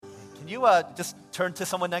you just turn to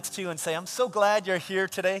someone next to you and say, I'm so glad you're here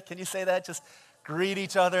today? Can you say that? Just greet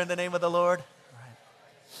each other in the name of the Lord.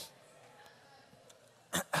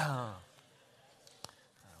 All right.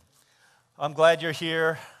 I'm glad you're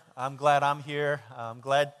here. I'm glad I'm here. I'm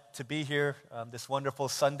glad to be here this wonderful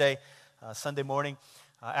Sunday morning.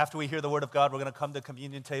 After we hear the Word of God, we're going to come to the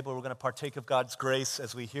communion table. We're going to partake of God's grace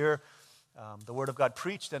as we hear the Word of God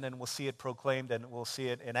preached, and then we'll see it proclaimed, and we'll see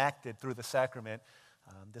it enacted through the sacrament.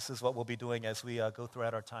 This is what we'll be doing as we go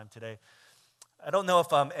throughout our time today. I don't know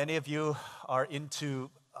if any of you are into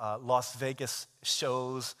Las Vegas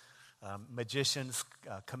shows, magicians,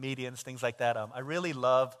 comedians, things like that. I really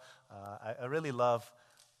love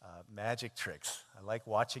magic tricks. I like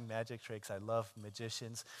watching magic tricks. I love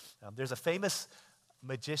magicians. There's a famous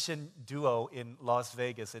magician duo in Las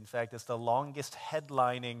Vegas. In fact, it's the longest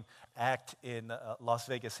headlining act in Las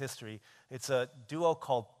Vegas history. It's a duo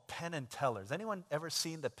called Penn and Teller. Has anyone ever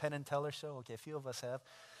seen the Penn and Teller show? Okay, a few of us have.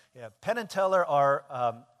 Yeah, Penn and Teller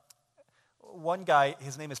are, one guy,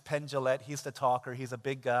 his name is Penn Jillette. He's the talker. He's a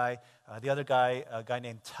big guy. The other guy, a guy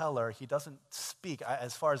named Teller, he doesn't speak.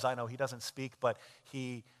 As far as I know, he doesn't speak, but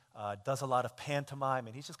he does a lot of pantomime,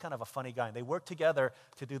 and he's just kind of a funny guy. And they work together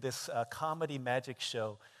to do this comedy magic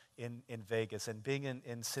show in Vegas. And being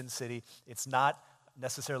in Sin City, it's not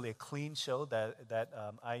necessarily a clean show that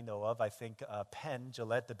I know of. I think Penn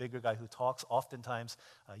Jillette, the bigger guy who talks, oftentimes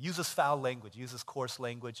uses foul language, uses coarse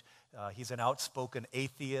language. He's an outspoken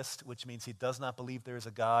atheist, which means he does not believe there is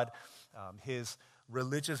a God. His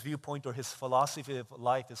religious viewpoint or his philosophy of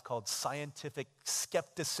life is called scientific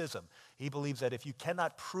skepticism. He believes that if you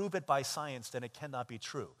cannot prove it by science, then it cannot be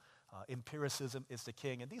true. Empiricism is the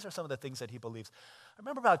king, and these are some of the things that he believes. I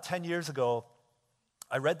remember about 10 years ago,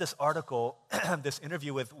 I read this article, this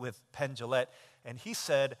interview with Penn Jillette, and he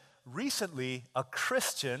said, recently a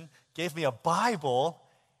Christian gave me a Bible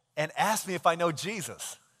and asked me if I know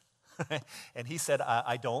Jesus. And he said,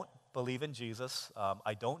 I don't believe in Jesus.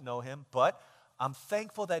 I don't know him, but I'm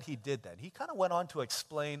thankful that he did that. He kind of went on to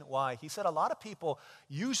explain why. He said a lot of people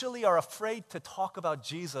usually are afraid to talk about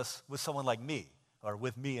Jesus with someone like me, or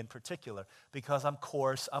with me in particular, because I'm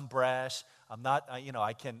coarse, I'm brash, I'm not,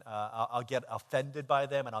 I'll get offended by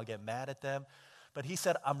them and I'll get mad at them. But he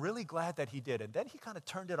said, I'm really glad that he did. And then he kind of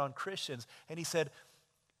turned it on Christians, and he said,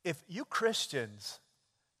 if you Christians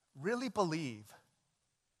really believe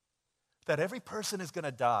that every person is going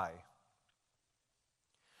to die,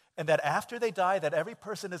 and that after they die, that every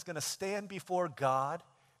person is going to stand before God,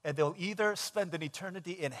 and they'll either spend an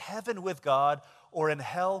eternity in heaven with God or in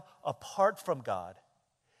hell apart from God,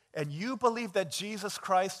 and you believe that Jesus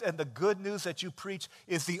Christ and the good news that you preach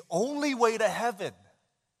is the only way to heaven,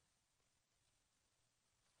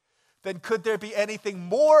 then could there be anything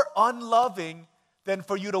more unloving than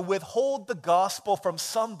for you to withhold the gospel from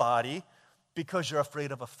somebody because you're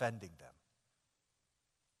afraid of offending them?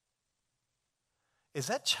 Is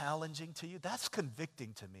that challenging to you? That's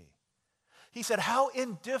convicting to me. He said, how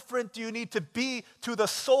indifferent do you need to be to the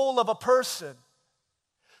soul of a person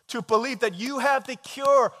to believe that you have the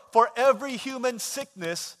cure for every human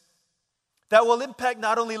sickness that will impact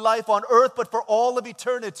not only life on earth, but for all of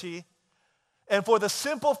eternity, and for the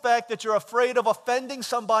simple fact that you're afraid of offending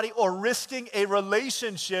somebody or risking a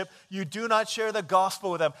relationship, you do not share the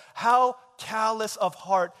gospel with them? How callous of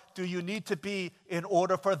heart do you need to be in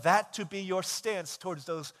order for that to be your stance towards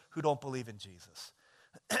those who don't believe in Jesus?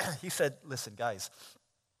 He said, listen, guys,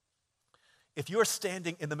 if you're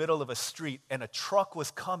standing in the middle of a street and a truck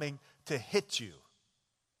was coming to hit you,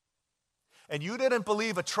 and you didn't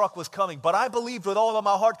believe a truck was coming, but I believed with all of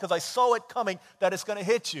my heart because I saw it coming that it's going to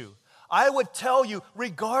hit you, I would tell you,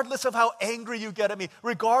 regardless of how angry you get at me,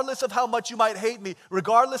 regardless of how much you might hate me,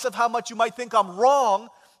 regardless of how much you might think I'm wrong,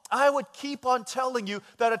 I would keep on telling you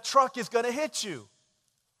that a truck is going to hit you.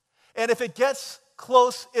 And if it gets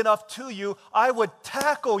close enough to you, I would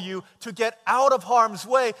tackle you to get out of harm's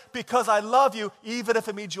way because I love you, even if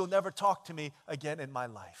it means you'll never talk to me again in my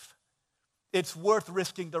life. It's worth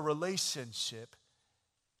risking the relationship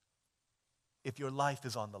if your life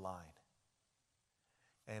is on the line.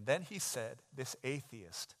 And then he said, this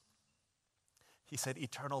atheist, he said,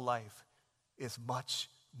 eternal life is much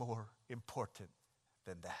more important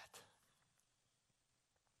than that.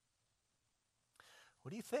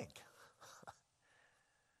 What do you think?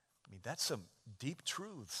 I mean, that's some deep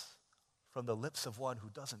truths from the lips of one who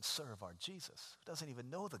doesn't serve our Jesus, who doesn't even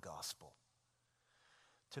know the gospel.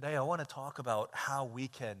 Today, I want to talk about how we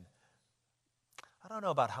can, I don't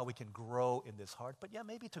know about how we can grow in this heart, but yeah,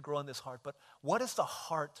 maybe to grow in this heart, but what is the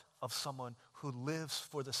heart of someone who lives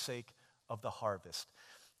for the sake of the harvest?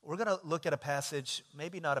 We're going to look at a passage,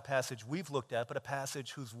 maybe not a passage we've looked at, but a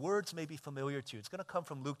passage whose words may be familiar to you. It's going to come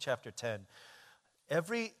from Luke chapter 10.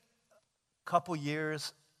 Every couple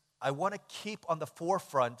years, I want to keep on the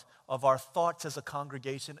forefront of our thoughts as a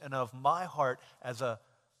congregation and of my heart as a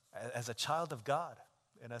child of God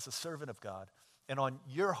and as a servant of God, and on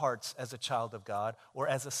your hearts as a child of God or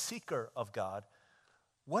as a seeker of God,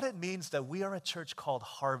 what it means that we are a church called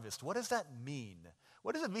Harvest. What does that mean?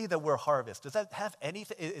 What does it mean that we're Harvest? Does that have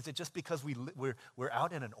anything? Is it just because we're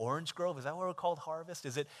out in an orange grove? Is that why we're called Harvest?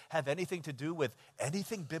 Does it have anything to do with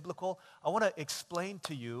anything biblical? I want to explain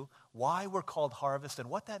to you why we're called Harvest and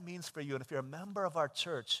what that means for you. And if you're a member of our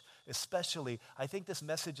church, especially, I think this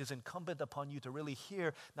message is incumbent upon you to really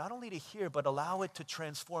hear, not only to hear, but allow it to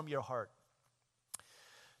transform your heart.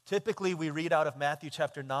 Typically, we read out of Matthew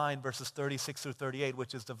chapter 9, verses 36 through 38,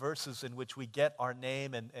 which is the verses in which we get our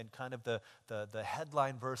name and kind of the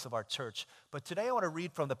headline verse of our church. But today I want to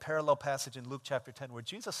read from the parallel passage in Luke chapter 10, where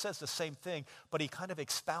Jesus says the same thing, but he kind of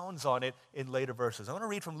expounds on it in later verses. I want to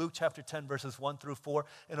read from Luke chapter 10, verses 1 through 4,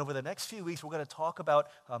 and over the next few weeks, we're going to talk about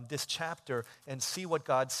this chapter and see what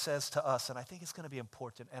God says to us. And I think it's going to be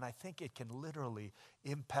important, and I think it can literally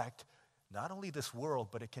impact not only this world,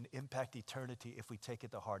 but it can impact eternity if we take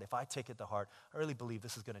it to heart. If I take it to heart, I really believe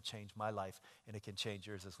this is going to change my life, and it can change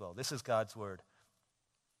yours as well. This is God's word.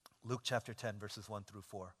 Luke chapter 10, verses 1 through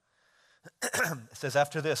 4. It says,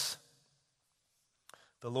 after this,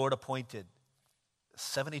 the Lord appointed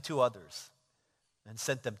 72 others and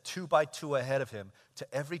sent them 2 by 2 ahead of him to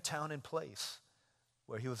every town and place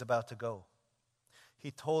where he was about to go. He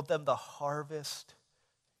told them the harvest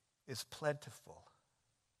is plentiful,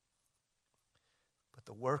 but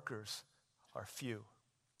the workers are few.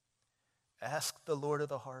 Ask the Lord of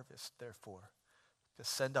the harvest, therefore, to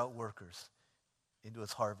send out workers into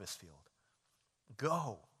his harvest field.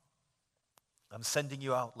 Go. I'm sending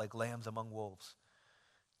you out like lambs among wolves.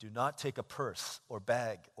 Do not take a purse or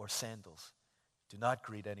bag or sandals. Do not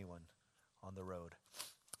greet anyone on the road.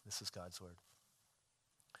 This is God's word.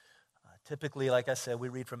 Typically, like I said, we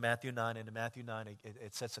read from Matthew 9, and in Matthew 9,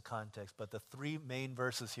 it sets a context. But the 3 main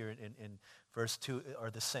verses here in verse 2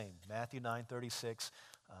 are the same. Matthew 9, 36,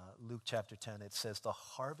 Luke chapter 10, it says, the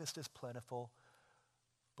harvest is plentiful,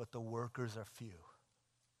 but the workers are few.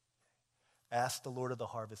 Ask the Lord of the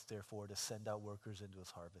harvest, therefore, to send out workers into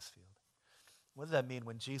his harvest field. What does that mean?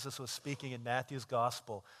 When Jesus was speaking in Matthew's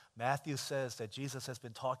gospel, Matthew says that Jesus has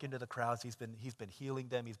been talking to the crowds. He's been healing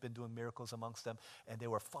them. He's been doing miracles amongst them. And they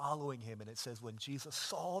were following him. And it says when Jesus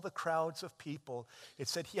saw the crowds of people, it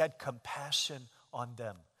said he had compassion on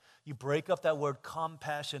them. You break up that word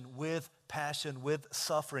compassion with passion, with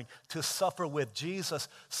suffering, to suffer with. Jesus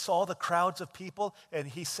saw the crowds of people and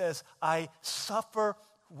he says, I suffer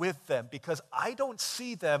with them because I don't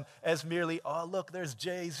see them as merely, oh, look, there's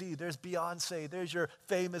Jay-Z, there's Beyonce, there's your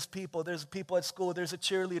famous people, there's people at school, there's the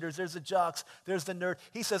cheerleaders, there's the jocks, there's the nerd.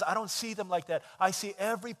 He says, I don't see them like that. I see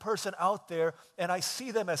every person out there and I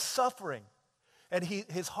see them as suffering. And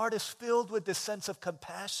his heart is filled with this sense of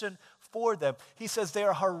compassion for them. He says they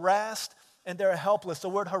are harassed and they're helpless. The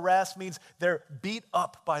word harassed means they're beat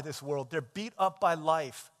up by this world. They're beat up by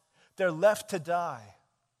life. They're left to die.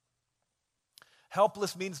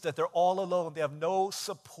 Helpless means that they're all alone. They have no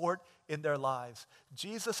support in their lives.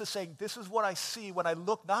 Jesus is saying, this is what I see when I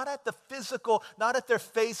look not at the physical, not at their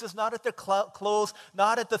faces, not at their clothes,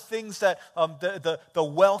 not at the things that, the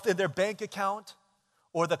wealth in their bank account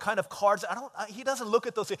or the kind of cards. He doesn't look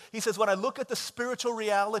at those things. He says, when I look at the spiritual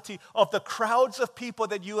reality of the crowds of people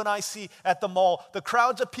that you and I see at the mall, the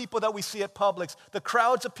crowds of people that we see at Publix, the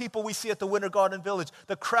crowds of people we see at the Winter Garden Village,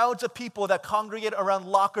 the crowds of people that congregate around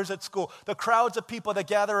lockers at school, the crowds of people that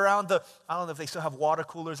gather around I don't know if they still have water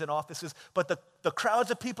coolers in offices, but the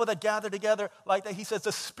crowds of people that gather together like that. He says,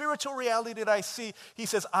 the spiritual reality that I see, he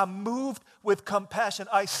says, I'm moved with compassion.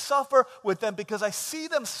 I suffer with them because I see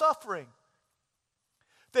them suffering.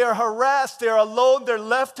 They are harassed, they are alone, they're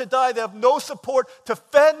left to die, they have no support to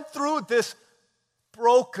fend through this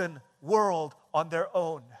broken world on their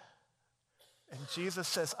own. And Jesus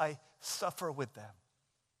says, I suffer with them.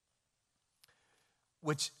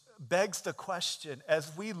 Which begs the question,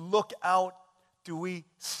 as we look out, do we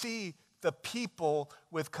see the people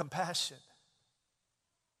with compassion?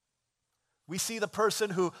 We see the person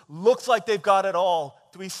who looks like they've got it all.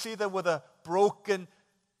 Do we see them with a broken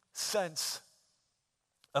sense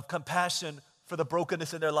of compassion for the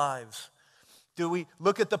brokenness in their lives? Do we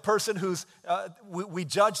look at the person who's, we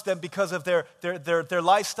judge them because of their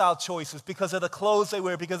lifestyle choices, because of the clothes they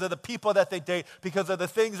wear, because of the people that they date, because of the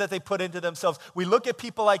things that they put into themselves? We look at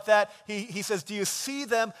people like that. He says, do you see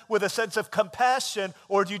them with a sense of compassion,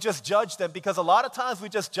 or do you just judge them? Because a lot of times we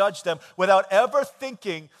just judge them without ever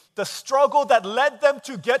thinking the struggle that led them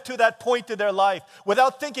to get to that point in their life,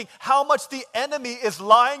 without thinking how much the enemy is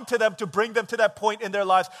lying to them to bring them to that point in their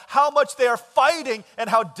lives, how much they are fighting and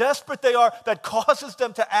how desperate they are that causes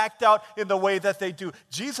them to act out in the way that they do.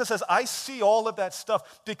 Jesus says, I see all of that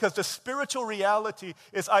stuff because the spiritual reality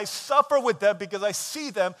is I suffer with them because I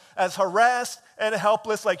see them as harassed and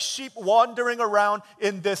helpless, like sheep wandering around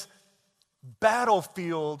in this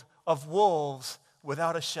battlefield of wolves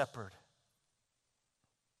without a shepherd.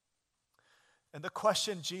 And the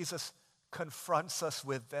question Jesus confronts us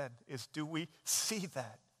with then is, do we see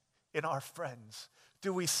that in our friends?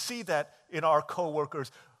 Do we see that in our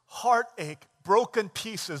coworkers? Heartache, broken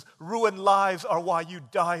pieces, ruined lives are why you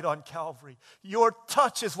died on Calvary. Your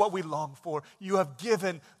touch is what we long for. You have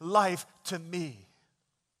given life to me.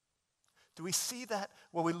 Do we see that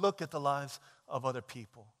when we look at the lives of other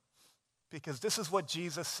people? Because this is what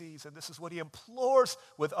Jesus sees, and this is what he implores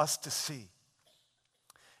with us to see.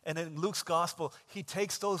 And in Luke's gospel, he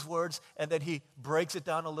takes those words and then he breaks it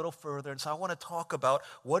down a little further. And so I want to talk about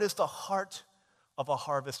what is the heart of a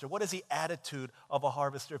harvester? What is the attitude of a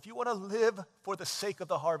harvester? If you want to live for the sake of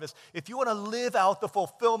the harvest, if you want to live out the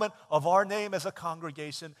fulfillment of our name as a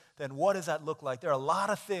congregation, then what does that look like? There are a lot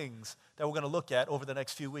of things that we're going to look at over the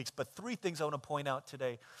next few weeks, but three things I want to point out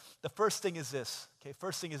today. The first thing is this, okay?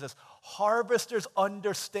 First thing is this. Harvesters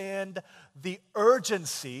understand the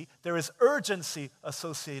urgency. There is urgency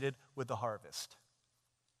associated with the harvest.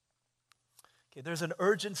 Okay, there's an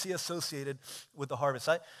urgency associated with the harvest.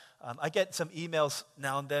 I get some emails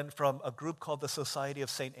now and then from a group called the Society of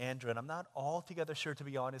St. Andrew, and I'm not altogether sure, to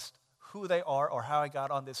be honest, who they are or how I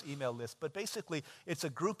got on this email list. But basically, it's a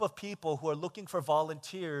group of people who are looking for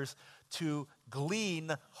volunteers to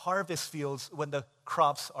glean harvest fields when the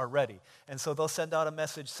crops are ready. And so they'll send out a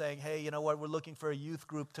message saying, hey, you know what, we're looking for a youth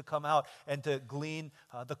group to come out and to glean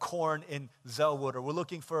the corn in Zellwood, or we're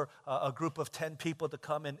looking for a group of 10 people to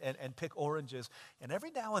come and pick oranges. And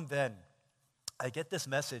every now and then, I get this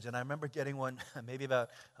message, and I remember getting one maybe about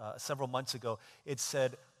several months ago. It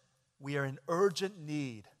said, we are in urgent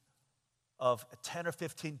need of 10 or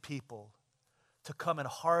 15 people to come and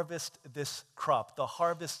harvest this crop. The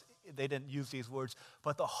harvest, they didn't use these words,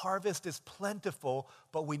 but the harvest is plentiful,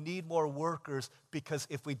 but we need more workers because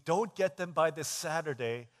if we don't get them by this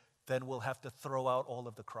Saturday, then we'll have to throw out all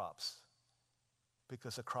of the crops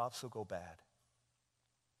because the crops will go bad.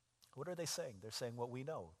 What are they saying? They're saying what we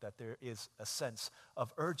know, that there is a sense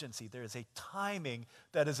of urgency. There is a timing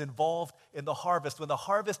that is involved in the harvest. When the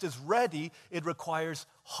harvest is ready, it requires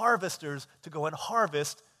harvesters to go and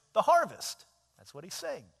harvest the harvest. That's what he's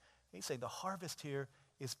saying. He's saying the harvest here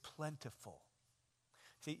is plentiful.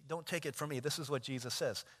 See, don't take it from me. This is what Jesus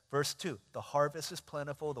says. Verse 2, the harvest is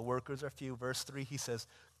plentiful, the workers are few. Verse 3, he says,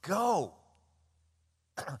 go.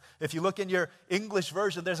 If you look in your English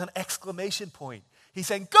version, there's an exclamation point. He's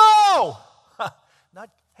saying, go! Not,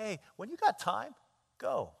 hey, when you got time,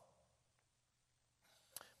 go.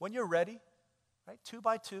 When you're ready, right, 2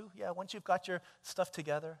 by 2, yeah, once you've got your stuff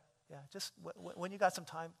together, yeah, just when you got some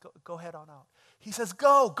time, go head on out. He says,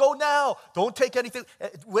 go now. Don't take anything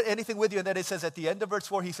with you. And then it says at the end of verse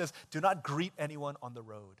 4, he says, do not greet anyone on the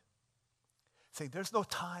road. Saying there's no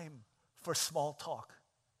time for small talk.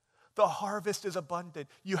 The harvest is abundant.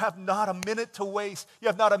 You have not a minute to waste. You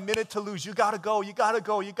have not a minute to lose. You got to go. You got to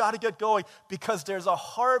go. You got to get going because there's a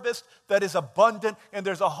harvest that is abundant and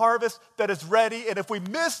there's a harvest that is ready. And if we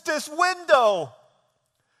miss this window,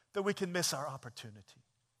 then we can miss our opportunity.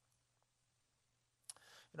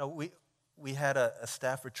 You know, we had a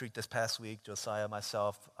staff retreat this past week, Josiah,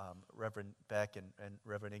 myself, Reverend Beck, and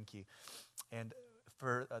Reverend Inky. And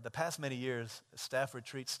for the past many years, staff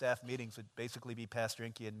retreats, staff meetings would basically be Pastor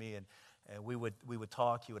Inky and me, and we would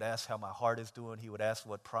talk. He would ask how my heart is doing. He would ask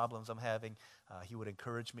what problems I'm having. He would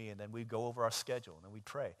encourage me, and then we'd go over our schedule, and then we'd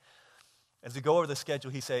pray. As we go over the schedule,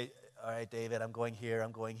 he'd say, all right, David, I'm going here,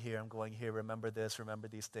 I'm going here, I'm going here. Remember this, remember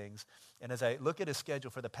these things. And as I look at his schedule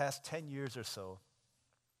for the past 10 years or so,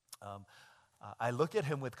 I look at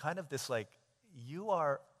him with kind of this like, you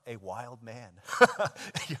are a wild man.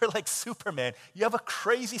 You're like Superman. You have a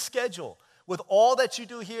crazy schedule with all that you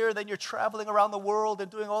do here. Then you're traveling around the world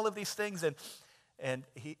and doing all of these things. And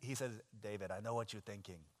he says, David, I know what you're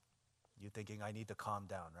thinking. You're thinking I need to calm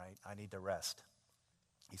down, right? I need to rest.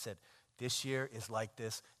 He said, this year is like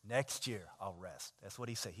this. Next year, I'll rest. That's what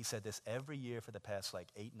he said. He said this every year for the past like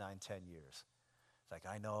 8, 9, 10 years. It's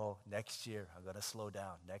like, I know, next year I'm going to slow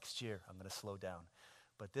down. Next year I'm going to slow down.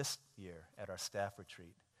 But this year at our staff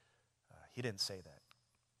retreat, he didn't say that.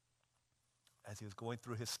 As he was going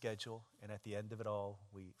through his schedule, and at the end of it all,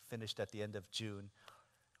 we finished at the end of June,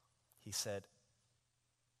 he said,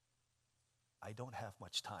 I don't have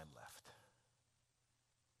much time left.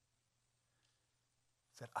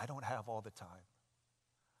 He said, I don't have all the time.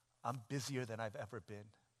 I'm busier than I've ever been,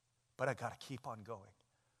 but I got to keep on going.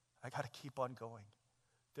 I got to keep on going.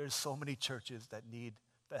 There's so many churches that need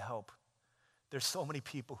the help. There's so many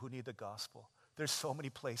people who need the gospel. There's so many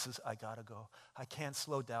places I got to go. I can't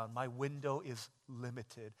slow down. My window is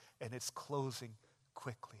limited, and it's closing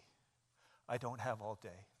quickly. I don't have all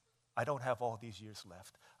day. I don't have all these years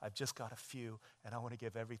left. I've just got a few, and I want to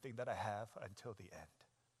give everything that I have until the end.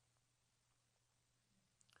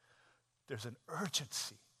 There's an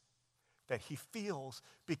urgency that he feels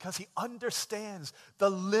because he understands the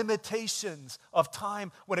limitations of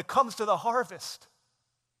time when it comes to the harvest.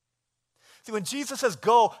 See, when Jesus says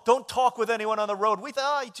go, don't talk with anyone on the road. We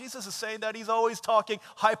thought, Jesus is saying that. He's always talking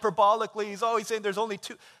hyperbolically. He's always saying there's only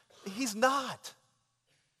two. He's not.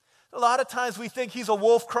 A lot of times we think he's a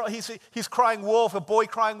wolf, he's crying wolf, a boy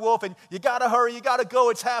crying wolf, and you got to hurry, you got to go,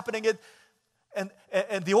 it's happening. And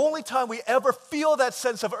the only time we ever feel that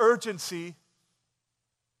sense of urgency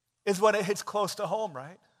is when it hits close to home,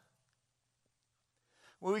 right?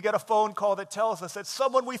 When we get a phone call that tells us that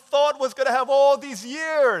someone we thought was going to have all these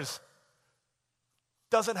years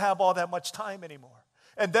doesn't have all that much time anymore.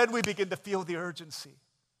 And then we begin to feel the urgency.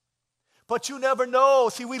 But you never know.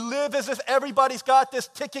 See, we live as if everybody's got this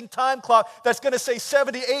ticking time clock that's going to say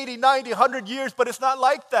 70, 80, 90, 100 years, but it's not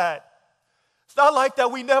like that. It's not like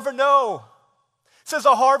that. We never know. It says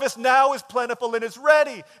the harvest now is plentiful and is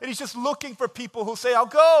ready. And he's just looking for people who say, I'll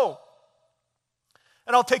go.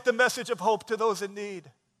 And I'll take the message of hope to those in need.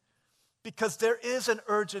 Because there is an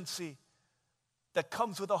urgency that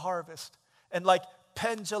comes with a harvest. And like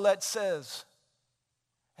Penn Jillette says,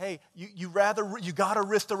 hey, you got to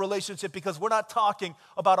risk the relationship because we're not talking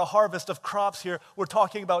about a harvest of crops here. We're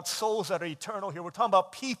talking about souls that are eternal here. We're talking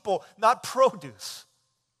about people, not produce.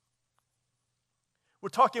 We're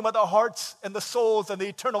talking about the hearts and the souls and the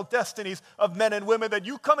eternal destinies of men and women that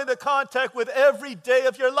you come into contact with every day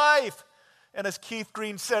of your life. And as Keith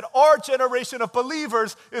Green said, our generation of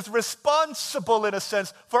believers is responsible, in a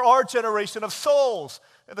sense, for our generation of souls.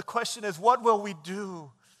 And the question is, what will we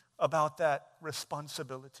do about that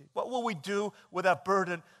responsibility? What will we do with that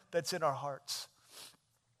burden that's in our hearts?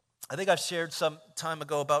 I think I've shared some time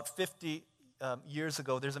ago, about 50 years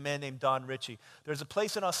ago, there's a man named Don Ritchie. There's a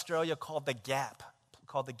place in Australia called The Gap.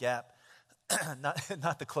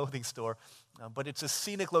 Not the clothing store, but it's a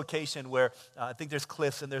scenic location where I think there's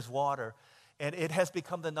cliffs and there's water. And it has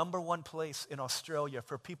become the number one place in Australia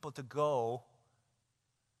for people to go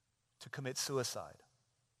to commit suicide.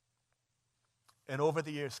 And over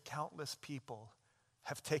the years, countless people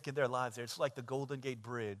have taken their lives there. It's like the Golden Gate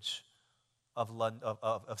Bridge of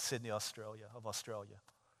Sydney, Australia.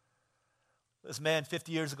 This man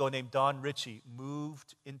 50 years ago named Don Ritchie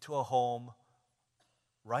moved into a home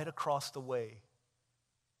right across the way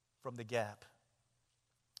from the Gap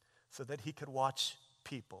so that he could watch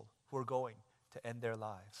people who are going to end their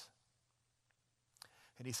lives.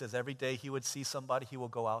 And he says every day he would see somebody, he will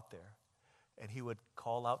go out there and he would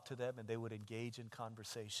call out to them and they would engage in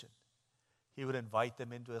conversation. He would invite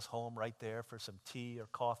them into his home right there for some tea or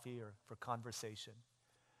coffee or for conversation.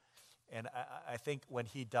 And I think when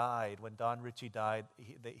Don Ritchie died,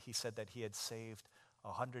 he said that he had saved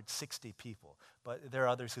 160 people. But there are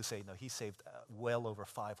others who say, no, he saved well over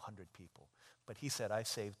 500 people. But he said, I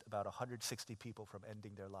saved about 160 people from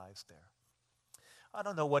ending their lives there. I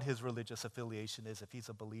don't know what his religious affiliation is, if he's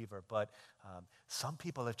a believer, but some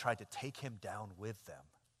people have tried to take him down with them.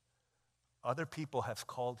 Other people have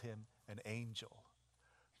called him an angel.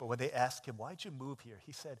 But when they asked him, why'd you move here?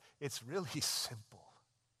 He said, it's really simple.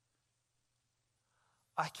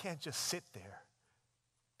 I can't just sit there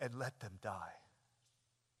and let them die.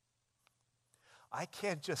 I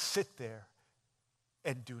can't just sit there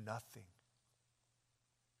and do nothing.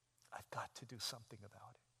 I've got to do something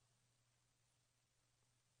about it.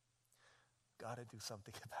 Got to do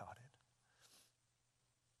something about it.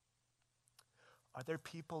 Are there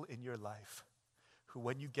people in your life who,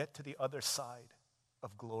 when you get to the other side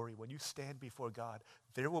of glory, when you stand before God,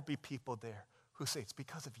 there will be people there who say, it's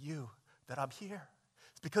because of you that I'm here.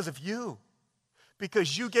 It's because of you.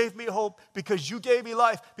 Because you gave me hope, because you gave me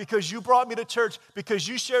life, because you brought me to church, because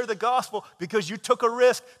you shared the gospel, because you took a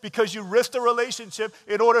risk, because you risked a relationship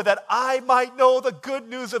in order that I might know the good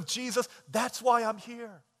news of Jesus. That's why I'm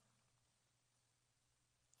here.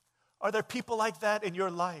 Are there people like that in your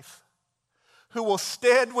life who will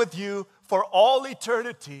stand with you for all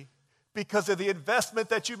eternity because of the investment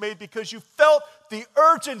that you made, because you felt the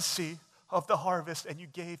urgency of the harvest and you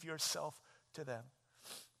gave yourself to them?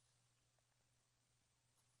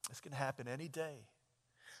 This can happen any day.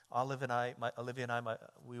 Olivia and I,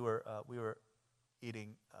 we were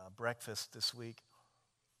eating breakfast this week.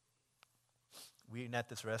 We eating at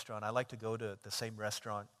this restaurant. I like to go to the same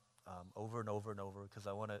restaurant over and over and over because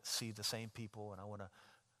I want to see the same people and I want to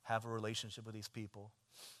have a relationship with these people.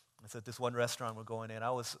 It's at this one restaurant we're going in.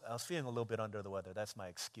 I was feeling a little bit under the weather. That's my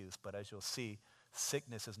excuse. But as you'll see,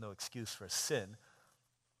 sickness is no excuse for sin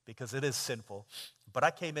because it is sinful. But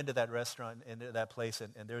I came into that restaurant, into that place,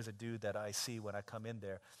 and there's a dude that I see when I come in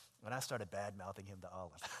there, and I started bad-mouthing him to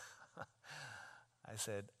Olive. I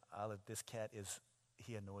said, Olive, this cat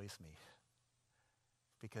he annoys me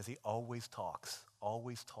because he always talks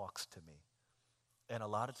to me. And a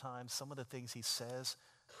lot of times, some of the things he says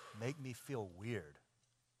make me feel weird,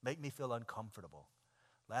 make me feel uncomfortable.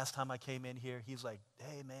 Last time I came in here, he's like,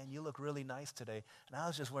 hey, man, you look really nice today. And I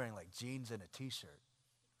was just wearing like jeans and a T-shirt.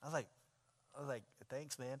 I was like,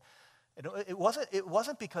 thanks, man. And it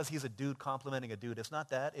wasn't because he's a dude complimenting a dude. It's not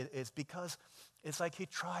that. It's because it's like he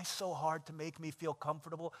tries so hard to make me feel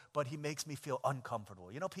comfortable, but he makes me feel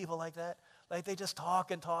uncomfortable. You know people like that? Like they just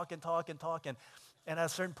talk and talk and talk and talk. And at a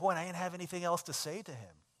certain point, I didn't have anything else to say to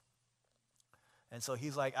him. And so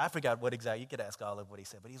he's like, I forgot what exactly, you could ask Olive what he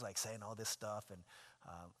said, but he's like saying all this stuff, and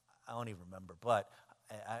I don't even remember. But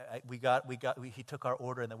he took our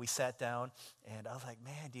order, and then we sat down, and I was like,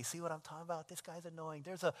 man, do you see what I'm talking about? This guy's annoying.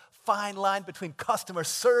 There's a fine line between customer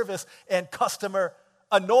service and customer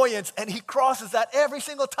annoyance, and he crosses that every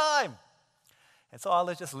single time. And so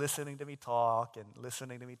Olive's just listening to me talk, and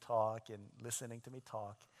listening to me talk, and listening to me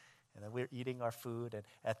talk. And then we're eating our food, and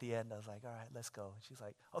at the end, I was like, all right, let's go. And she's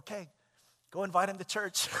like, okay, go invite him to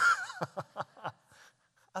church. I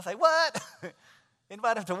was like, what?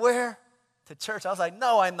 Invite him to where? To church. I was like,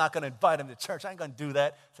 no, I'm not going to invite him to church. I ain't going to do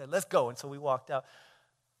that. I said, let's go. And so we walked out.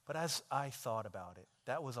 But as I thought about it,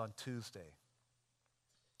 that was on Tuesday.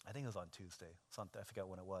 I think it was on Tuesday. I forgot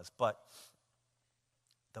when it was. But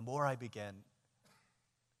the more I began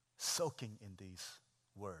soaking in these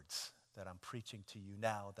words that I'm preaching to you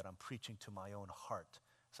now, that I'm preaching to my own heart,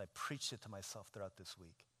 as I preached it to myself throughout this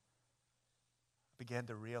week, I began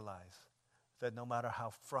to realize that no matter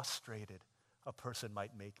how frustrated a person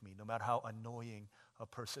might make me, no matter how annoying a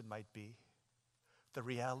person might be, the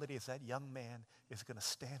reality is that young man is going to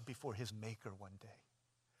stand before his Maker one day.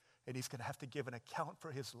 And he's going to have to give an account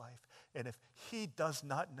for his life. And if he does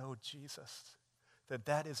not know Jesus, then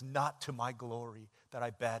that is not to my glory that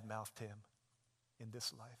I badmouthed him in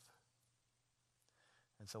this life.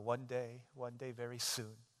 And so one day very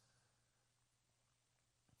soon,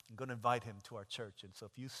 I'm going to invite him to our church. And so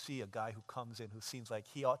if you see a guy who comes in who seems like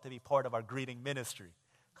he ought to be part of our greeting ministry,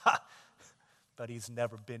 but he's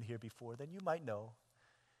never been here before, then you might know,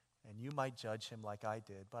 and you might judge him like I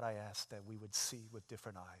did. But I ask that we would see with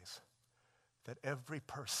different eyes that every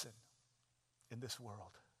person in this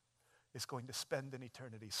world is going to spend an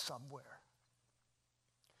eternity somewhere,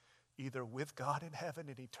 either with God in heaven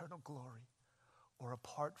in eternal glory or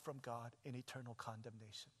apart from God in eternal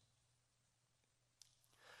condemnation.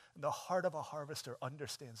 And the heart of a harvester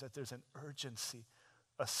understands that there's an urgency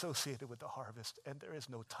associated with the harvest, and there is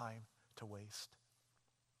no time to waste.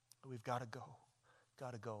 We've got to go.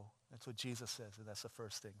 Got to go. That's what Jesus says, and that's the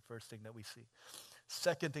first thing that we see.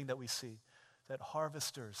 Second thing that we see, that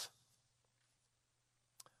harvesters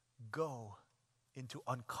go into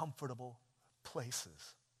uncomfortable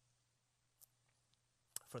places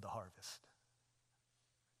for the harvest.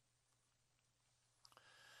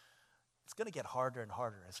 It's going to get harder and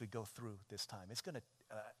harder as we go through this time. It's going to,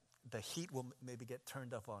 the heat will maybe get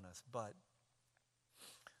turned up on us, but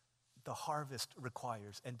the harvest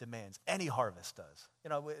requires and demands. Any harvest does.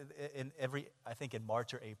 You know, I think in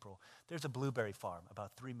March or April, there's a blueberry farm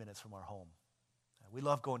about 3 minutes from our home. We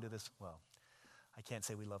love going to this, well, I can't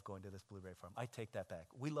say we love going to this blueberry farm. I take that back.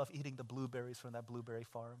 We love eating the blueberries from that blueberry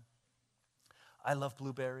farm. I love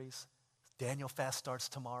blueberries. Daniel fast starts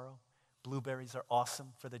tomorrow. Blueberries are awesome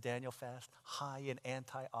for the Daniel fast, high in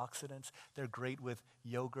antioxidants. They're great with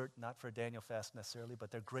yogurt, not for Daniel fast necessarily,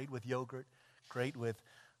 but they're great with yogurt, great with,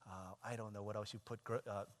 I don't know what else you put,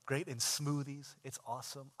 great in smoothies. It's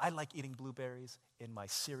awesome. I like eating blueberries in my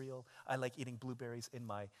cereal. I like eating blueberries in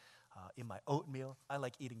my oatmeal. I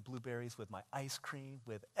like eating blueberries with my ice cream,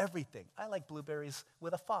 with everything. I like blueberries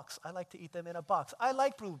with a fox. I like to eat them in a box. I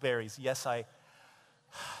like blueberries. Yes, I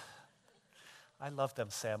love them,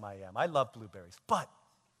 Sam, I am. I love blueberries. But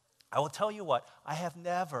I will tell you what, I have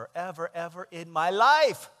never, ever, ever in my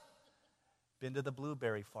life been to the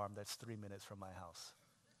blueberry farm that's 3 minutes from my house.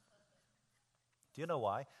 Do you know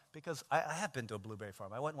why? Because I have been to a blueberry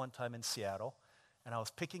farm. I went one time in Seattle, and I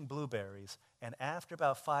was picking blueberries, and after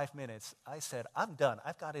about 5 minutes, I said, I'm done.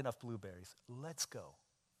 I've got enough blueberries. Let's go.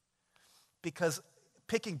 Because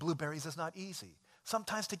picking blueberries is not easy.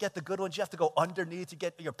 Sometimes to get the good ones, you have to go underneath, you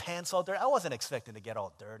get your pants all dirty. I wasn't expecting to get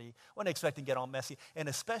all dirty. I wasn't expecting to get all messy. And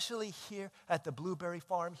especially here at the blueberry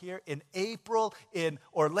farm here in April in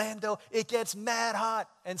Orlando, it gets mad hot.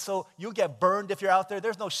 And so you'll get burned if you're out there.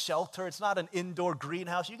 There's no shelter. It's not an indoor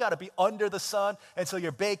greenhouse. You got to be under the sun. And so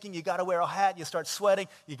you're baking. You got to wear a hat. You start sweating.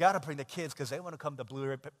 You got to bring the kids because they want to come to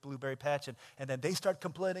blueberry patch. And then they start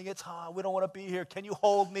complaining. It's hot. We don't want to be here. Can you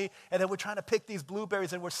hold me? And then we're trying to pick these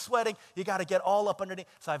blueberries and we're sweating. You got to get all up underneath.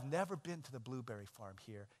 So I've never been to the blueberry farm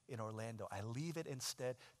here in Orlando. I leave it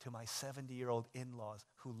instead to my 70-year-old in-laws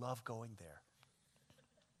who love going there.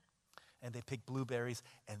 And they pick blueberries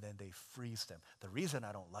and then they freeze them. The reason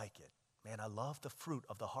I don't like it, man, I love the fruit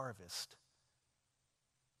of the harvest.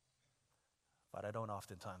 But I don't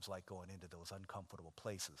oftentimes like going into those uncomfortable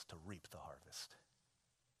places to reap the harvest.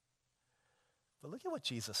 But look at what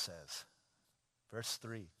Jesus says. Verse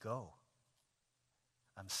 3, go.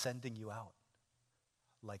 I'm sending you out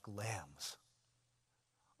like lambs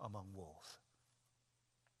among wolves.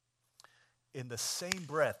 In the same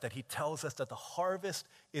breath that he tells us that the harvest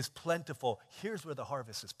is plentiful, here's where the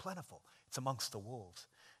harvest is plentiful. It's amongst the wolves.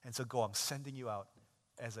 And so go, I'm sending you out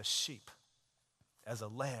as a sheep, as a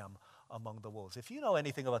lamb among the wolves. If you know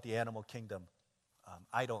anything about the animal kingdom,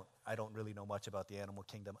 I don't really know much about the animal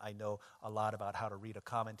kingdom. I know a lot about how to read a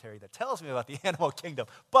commentary that tells me about the animal kingdom.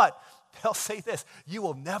 But they'll say this, you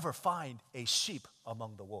will never find a sheep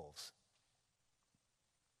among the wolves.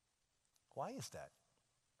 Why is that?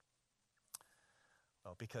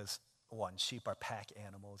 Well, because, one, sheep are pack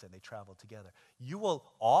animals and they travel together. You will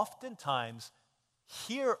oftentimes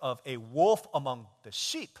hear of a wolf among the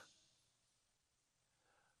sheep,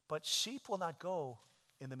 but sheep will not go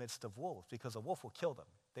in the midst of wolves because a wolf will kill them.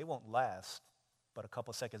 They won't last but a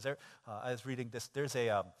couple seconds. I was reading this. There's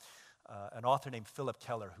an author named Philip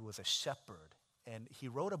Keller who was a shepherd, and he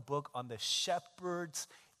wrote a book on the shepherd's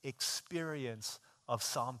experience of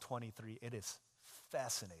Psalm 23. It is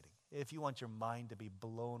fascinating. If you want your mind to be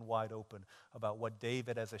blown wide open about what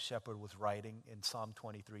David as a shepherd was writing in Psalm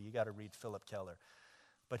 23, you got to read Philip Keller.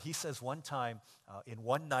 But he says one time, in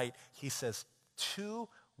one night, he says, 2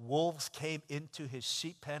 wolves came into his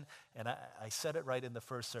sheep pen, and I said it right in the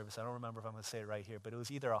first service. I don't remember if I'm going to say it right here, but it was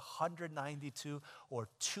either 192 or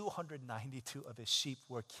 292 of his sheep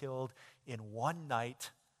were killed in one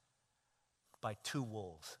night by 2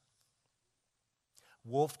 wolves.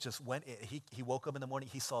 Wolf just went, he woke up in the morning,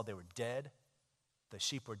 he saw they were dead. The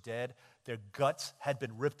sheep were dead. Their guts had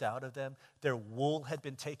been ripped out of them. Their wool had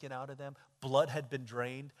been taken out of them. Blood had been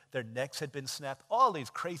drained. Their necks had been snapped. All these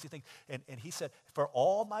crazy things. And he said, for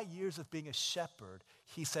all my years of being a shepherd,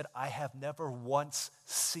 he said, I have never once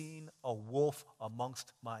seen a wolf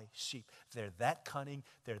amongst my sheep. They're that cunning.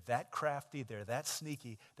 They're that crafty. They're that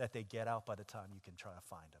sneaky that they get out by the time you can try to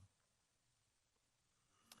find them.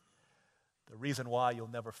 The reason why you'll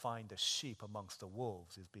never find a sheep amongst the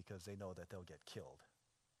wolves is because they know that they'll get killed.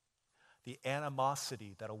 The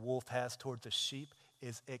animosity that a wolf has towards a sheep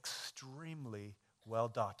is extremely well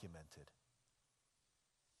documented.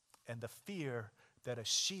 And the fear that a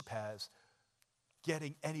sheep has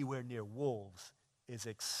getting anywhere near wolves is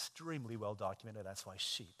extremely well documented. That's why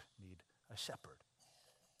sheep need a shepherd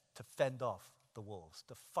to fend off the wolves,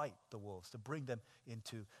 to fight the wolves, to bring them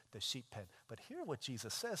into the sheep pen. But here what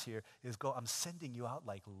Jesus says here is, go, I'm sending you out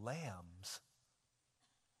like lambs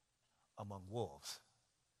among wolves.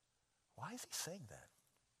 Why is he saying that?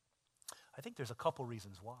 I think there's a couple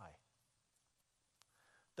reasons why.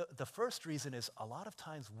 The first reason is a lot of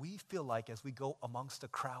times we feel like as we go amongst the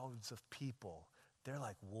crowds of people, they're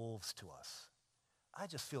like wolves to us. I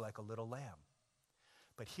just feel like a little lamb.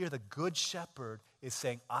 But here the good shepherd is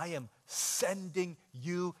saying, I am sending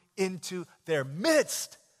you into their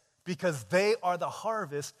midst because they are the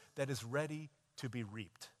harvest that is ready to be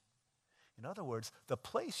reaped. In other words, the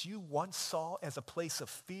place you once saw as a place of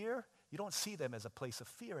fear, you don't see them as a place of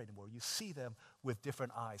fear anymore. You see them with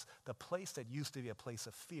different eyes. The place that used to be a place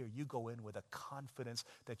of fear, you go in with a confidence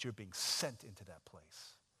that you're being sent into that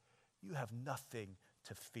place. You have nothing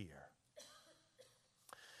to fear.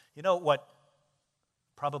 You know what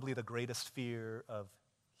probably the greatest fear of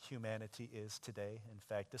humanity is today? In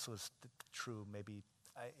fact, this was true maybe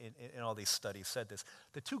in all these studies said this.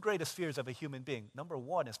 The 2 greatest fears of a human being, number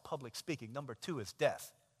 1 is public speaking. Number 2 is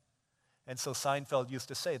death. And so Seinfeld used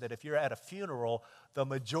to say that if you're at a funeral, the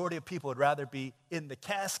majority of people would rather be in the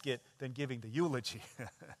casket than giving the eulogy.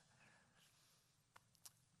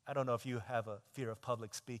 I don't know if you have a fear of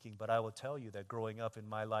public speaking, but I will tell you that growing up in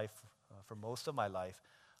my life, for most of my life,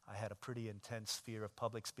 I had a pretty intense fear of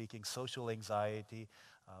public speaking, social anxiety.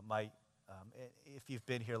 If you've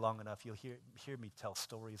been here long enough, you'll hear me tell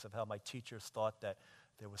stories of how my teachers thought that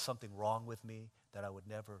there was something wrong with me, that I would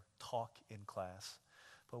never talk in class.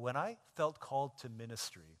 But when I felt called to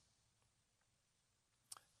ministry,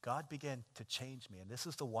 God began to change me. And this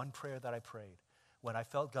is the one prayer that I prayed. When I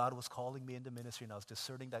felt God was calling me into ministry and I was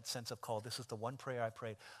discerning that sense of call, this is the one prayer I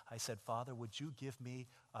prayed. I said, Father, would you give me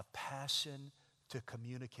a passion to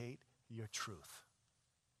communicate your truth?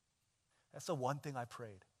 That's the one thing I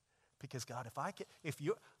prayed. Because God,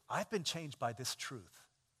 I've been changed by this truth.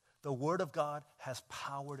 The Word of God has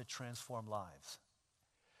power to transform lives.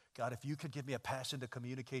 God, if you could give me a passion to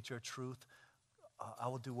communicate your truth,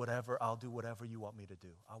 I'll do whatever you want me to do.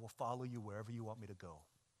 I will follow you wherever you want me to go.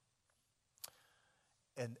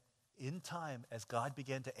 And in time, as God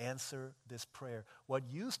began to answer this prayer, what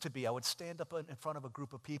used to be, I would stand up in front of a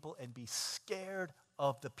group of people and be scared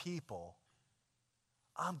of the people.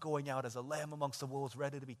 I'm going out as a lamb amongst the wolves,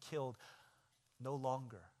 ready to be killed. No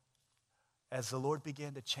longer. As the Lord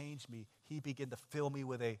began to change me, he began to fill me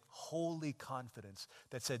with a holy confidence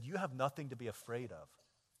that said, you have nothing to be afraid of.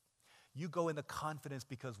 You go in the confidence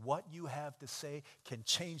because what you have to say can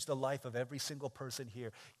change the life of every single person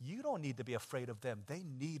here. You don't need to be afraid of them. They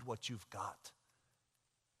need what you've got.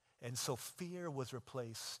 And so fear was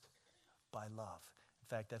replaced by love.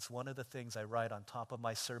 In fact, that's one of the things I write on top of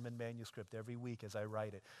my sermon manuscript every week as I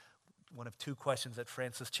write it. One of two questions that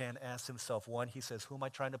Francis Chan asked himself. One, he says, who am I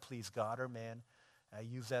trying to please, God or man? I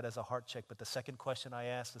use that as a heart check. But the second question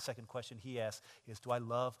he asked is, do I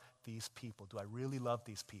love these people? Do I really love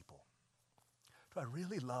these people? Do I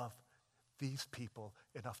really love these people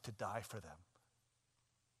enough to die for them?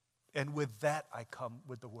 And with that, I come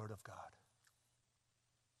with the Word of God.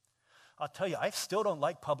 I'll tell you, I still don't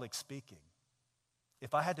like public speaking.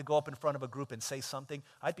 If I had to go up in front of a group and say something,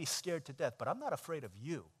 I'd be scared to death. But I'm not afraid of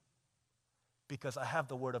you because I have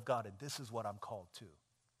the Word of God, and this is what I'm called to.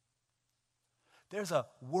 There's a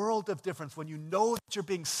world of difference when you know that you're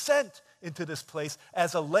being sent into this place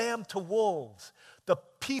as a lamb to wolves. The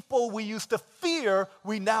people we used to fear,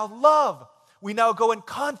 we now love. We now go in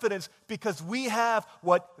confidence because we have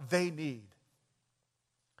what they need.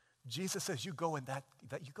 Jesus says you go with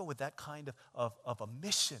that kind of a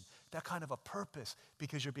mission, that kind of a purpose,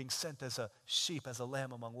 because you're being sent as a sheep, as a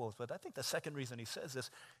lamb among wolves. But I think the second reason he says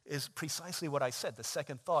this is precisely what I said. The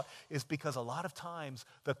second thought is because a lot of times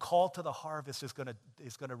the call to the harvest is going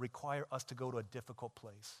to require us to go to a difficult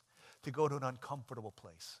place, to go to an uncomfortable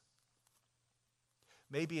place.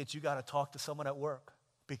 Maybe it's you got to talk to someone at work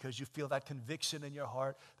because you feel that conviction in your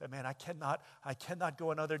heart that, man, I cannot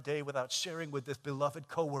go another day without sharing with this beloved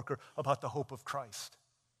coworker about the hope of Christ.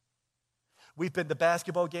 We've been to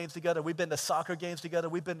basketball games together. We've been to soccer games together.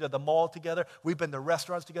 We've been to the mall together. We've been to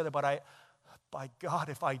restaurants together. But by God,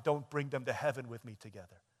 if I don't bring them to heaven with me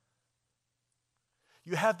together.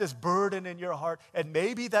 You have this burden in your heart, and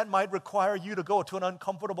maybe that might require you to go to an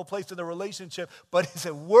uncomfortable place in the relationship, but is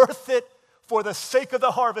it worth it for the sake of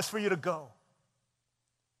the harvest for you to go?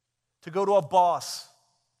 To go to a boss.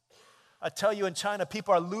 I tell you, in China,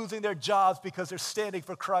 people are losing their jobs because they're standing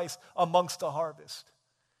for Christ amongst the harvest.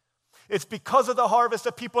 It's because of the harvest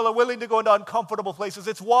that people are willing to go into uncomfortable places.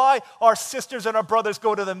 It's why our sisters and our brothers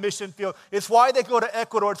go to the mission field. It's why they go to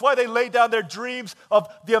Ecuador. It's why they lay down their dreams of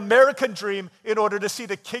the American dream in order to see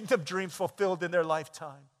the kingdom dreams fulfilled in their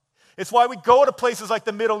lifetime. It's why we go to places like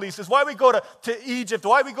the Middle East. It's why we go to Egypt,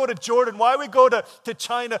 why we go to Jordan, why we go to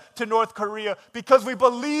China, to North Korea, because we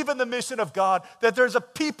believe in the mission of God, that there's a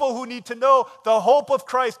people who need to know the hope of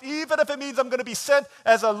Christ, even if it means I'm going to be sent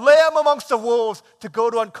as a lamb amongst the wolves to go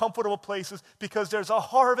to uncomfortable places, because there's a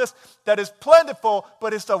harvest that is plentiful,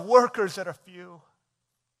 but it's the workers that are few.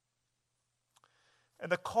 And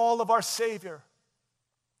the call of our Savior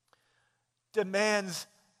demands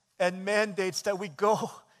and mandates that we go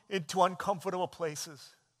into uncomfortable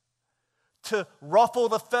places, to ruffle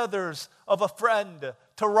the feathers of a friend,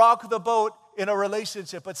 to rock the boat in a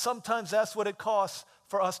relationship. But sometimes that's what it costs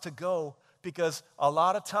for us to go, because a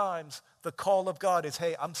lot of times the call of God is,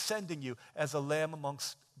 hey, I'm sending you as a lamb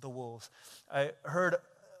amongst the wolves. I heard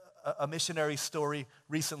a missionary story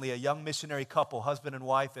recently, a young missionary couple, husband and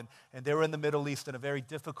wife, and they were in the Middle East in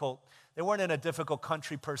they weren't in a difficult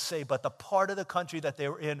country per se, but the part of the country that they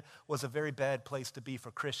were in was a very bad place to be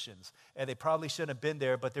for Christians. And they probably shouldn't have been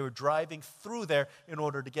there, but they were driving through there in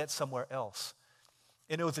order to get somewhere else.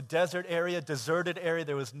 And it was a desert area, deserted area.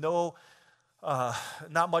 There was not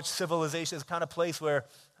much civilization. It's the kind of place where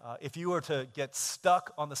if you were to get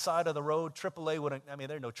stuck on the side of the road, AAA wouldn't,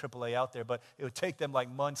 there's no AAA out there, but it would take them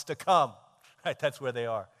like months to come. Right? That's where they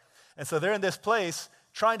are. And so they're in this place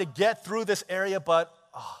trying to get through this area, but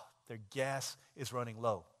their gas is running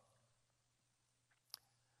low.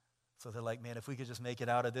 So they're like, man, if we could just make it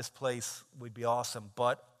out of this place, we'd be awesome.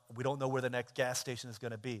 But we don't know where the next gas station is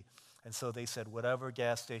going to be. And so they said, whatever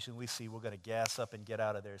gas station we see, we're going to gas up and get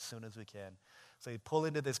out of there as soon as we can. So they pull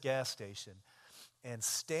into this gas station. And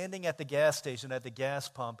standing at the gas station, at the gas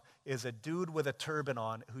pump, is a dude with a turban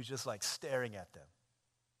on who's just like staring at them.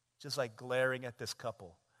 Just like glaring at this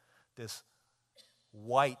couple. This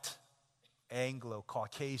white,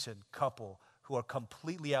 Anglo-Caucasian couple who are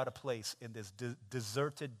completely out of place in this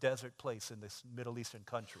deserted desert place in this Middle Eastern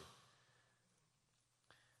country.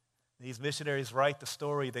 These missionaries write the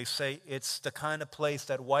story. They say it's the kind of place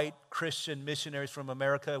that white Christian missionaries from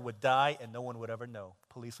America would die and no one would ever know.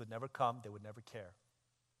 Police would never come. They would never care.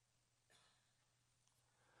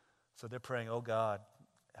 So they're praying, oh God,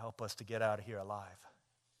 help us to get out of here alive.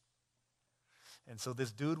 And so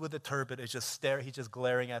this dude with the turban is just staring. He's just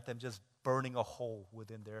glaring at them, just burning a hole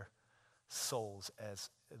within their souls as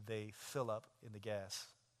they fill up in the gas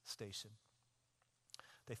station.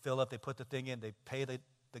 They fill up, they put the thing in, they pay the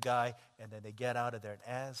guy, and then they get out of there.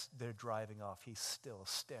 And as they're driving off, he's still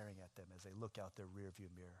staring at them as they look out their rearview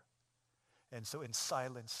mirror. And so in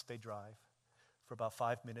silence, they drive for about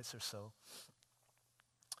 5 minutes or so.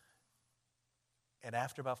 And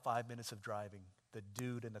after about 5 minutes of driving, the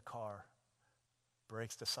dude in the car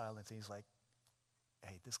breaks the silence, and he's like,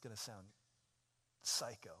 hey, this is going to sound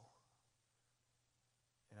psycho.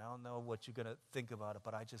 And I don't know what you're going to think about it,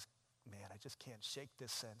 but I just can't shake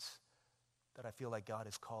this sense that I feel like God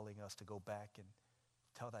is calling us to go back and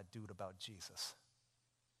tell that dude about Jesus.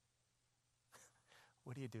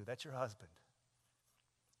 What do you do? That's your husband.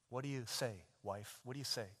 What do you say, wife? What do you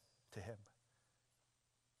say to him?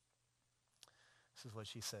 This is what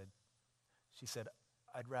she said. She said,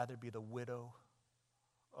 I'd rather be the widow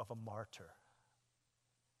of a martyr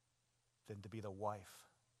than to be the wife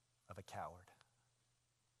of a coward.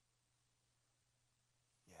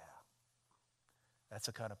 That's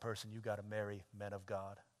the kind of person you got to marry, men of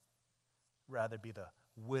God. Rather be the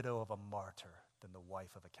widow of a martyr than the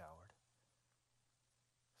wife of a coward.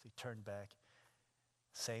 So he turned back,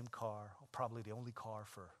 same car, probably the only car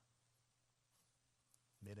for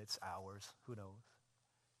minutes, hours, who knows.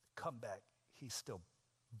 Come back, he's still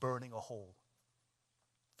burning a hole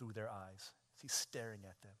through their eyes. He's staring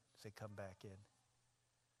at them as they come back in.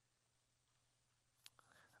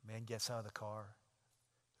 A man gets out of the car,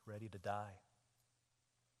 ready to die.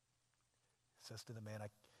 Says to the man, I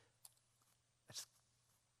just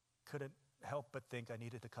couldn't help but think I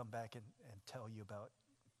needed to come back and tell you about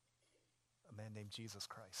a man named Jesus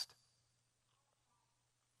Christ.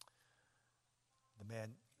 The man,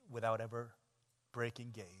 without ever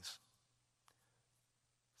breaking gaze,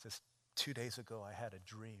 says, 2 days ago I had a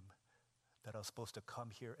dream that I was supposed to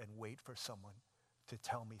come here and wait for someone to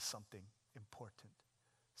tell me something important,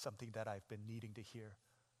 something that I've been needing to hear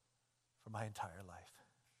for my entire life.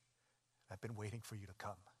 I've been waiting for you to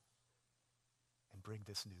come and bring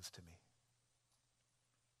this news to me.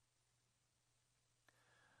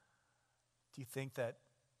 Do you think that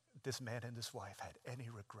this man and this wife had any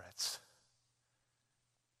regrets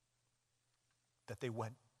that they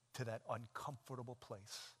went to that uncomfortable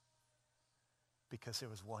place because there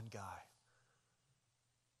was one guy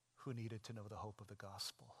who needed to know the hope of the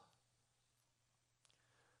gospel?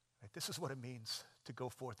 Right? This is what it means to go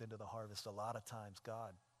forth into the harvest. A lot of times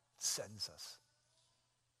God sends us.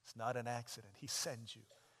 It's not an accident. He sends you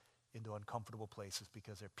into uncomfortable places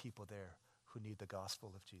because there are people there who need the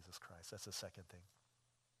gospel of Jesus Christ. That's the second thing.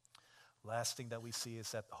 Last thing that we see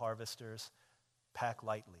is that harvesters pack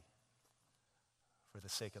lightly for the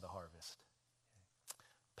sake of the harvest.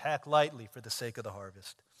 Pack lightly for the sake of the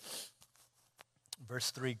harvest.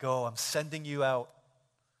 Verse 3, go, I'm sending you out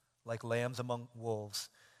like lambs among wolves.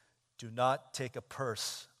 Do not take a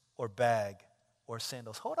purse or bag or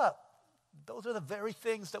sandals. Hold up. Those are the very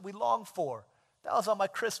things that we long for. That was on my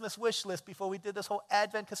Christmas wish list before we did this whole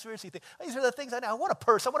Advent conspiracy thing. These are the things I know. I want a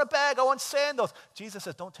purse. I want a bag. I want sandals. Jesus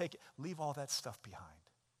says, don't take it. Leave all that stuff behind.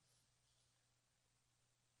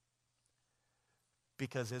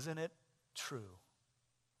 Because isn't it true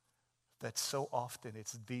that so often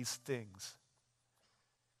it's these things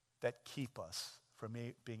that keep us from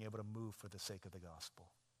being able to move for the sake of the gospel?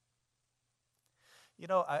 You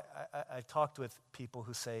know, I've talked with people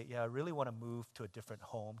who say, yeah, I really want to move to a different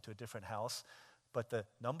home, to a different house. But the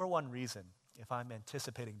number one reason if I'm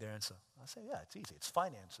anticipating their answer, I say, yeah, it's easy. It's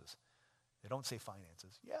finances. They don't say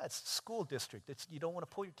finances. Yeah, it's school district. You don't want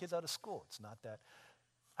to pull your kids out of school. It's not that.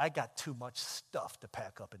 I got too much stuff to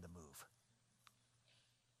pack up and to move.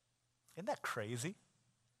 Isn't that crazy?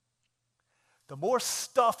 The more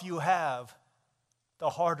stuff you have, the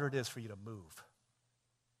harder it is for you to move.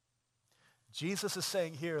 Jesus is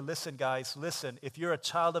saying here, listen, guys, listen. If you're a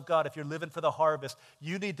child of God, if you're living for the harvest,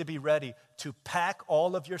 you need to be ready to pack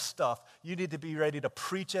all of your stuff. You need to be ready to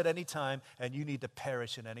preach at any time, and you need to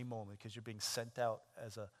perish in any moment because you're being sent out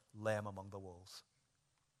as a lamb among the wolves.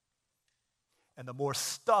 And the more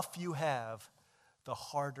stuff you have, the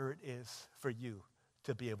harder it is for you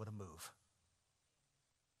to be able to move.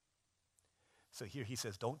 So here he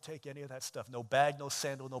says, don't take any of that stuff. No bag, no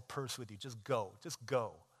sandal, no purse with you. Just go. Just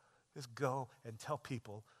go. Just go and tell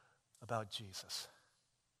people about Jesus.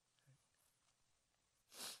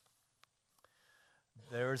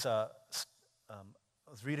 I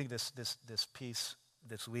was reading this piece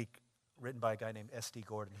this week written by a guy named S.D.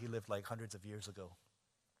 Gordon. He lived like hundreds of years ago.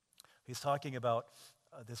 He's talking about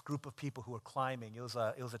this group of people who were climbing. It was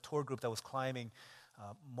a tour group that was climbing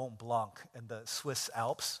Mont Blanc in the Swiss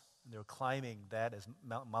Alps. And they were climbing that as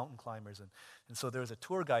mountain climbers. And so there was a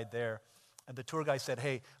tour guide there. And the tour guide said,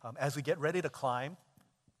 hey, as we get ready to climb,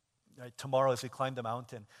 right, tomorrow as we climb the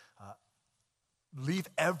mountain, leave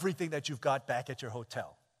everything that you've got back at your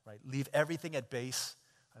hotel. Right? Leave everything at base.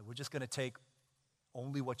 We're just going to take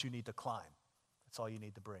only what you need to climb. That's all you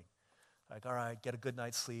need to bring. Like, all right, get a good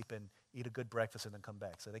night's sleep and eat a good breakfast and then come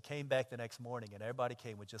back. So they came back the next morning, and everybody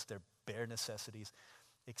came with just their bare necessities,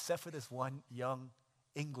 except for this one young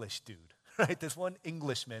English dude. Right, this one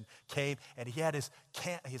Englishman came, and he had his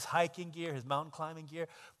hiking gear, his mountain climbing gear.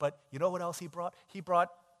 But you know what else he brought? He brought,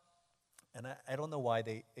 and I don't know why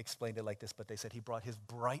they explained it like this, but they said he brought his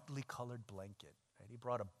brightly colored blanket. Right? He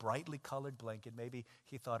brought a brightly colored blanket. Maybe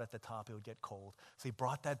he thought at the top it would get cold. So he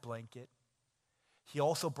brought that blanket. He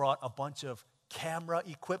also brought a bunch of camera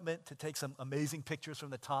equipment to take some amazing pictures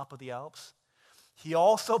from the top of the Alps. He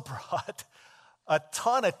also brought a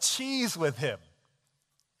ton of cheese with him.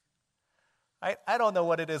 I don't know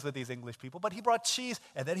what it is with these English people, but he brought cheese,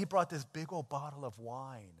 and then he brought this big old bottle of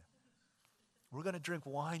wine. We're going to drink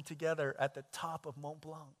wine together at the top of Mont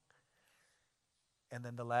Blanc. And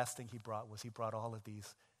then the last thing he brought all of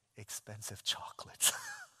these expensive chocolates.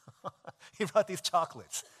 He brought these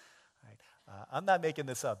chocolates. Right? I'm not making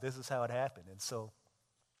this up. This is how it happened. And so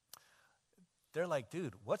they're like,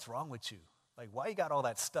 dude, what's wrong with you? Like, why you got all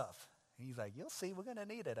that stuff? And he's like, you'll see, we're going to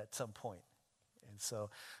need it at some point. And so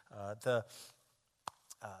the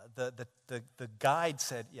guide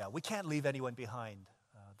said, yeah, we can't leave anyone behind.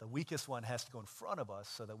 The weakest one has to go in front of us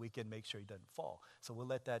so that we can make sure he doesn't fall. So we'll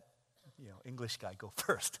let that English guy go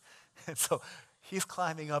first. And so he's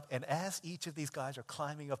climbing up, and as each of these guys are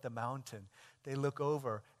climbing up the mountain, they look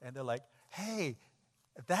over, and they're like, hey,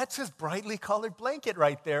 that's his brightly colored blanket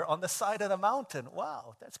right there on the side of the mountain.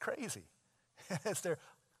 Wow, that's crazy. As they're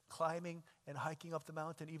climbing and hiking up the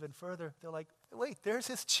mountain even further, they're like, wait, there's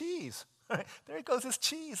his cheese. There goes his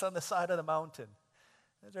cheese on the side of the mountain.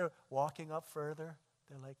 As they're walking up further,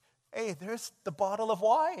 they're like, hey, there's the bottle of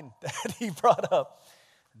wine that he brought up.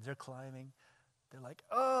 And they're climbing. They're like,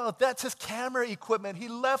 oh, that's his camera equipment. He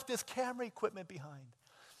left his camera equipment behind.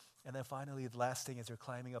 And then finally, the last thing, as they're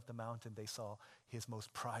climbing up the mountain, they saw his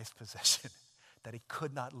most prized possession that he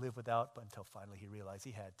could not live without, but until finally he realized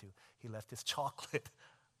he had to. He left his chocolate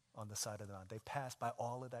on the side of the mountain. They passed by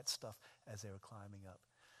all of that stuff as they were climbing up.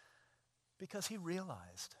 Because he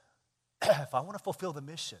realized, if I want to fulfill the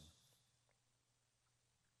mission,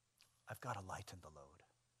 I've got to lighten the load.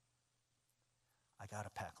 I got to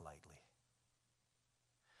pack lightly.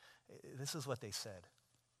 This is what they said.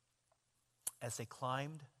 As they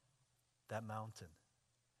climbed that mountain,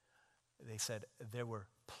 they said there were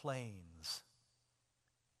plains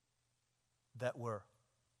that were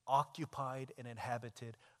occupied and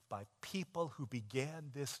inhabited by people who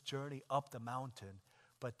began this journey up the mountain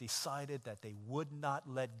but decided that they would not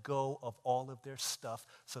let go of all of their stuff,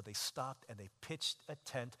 so they stopped and they pitched a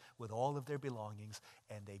tent with all of their belongings,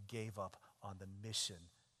 and they gave up on the mission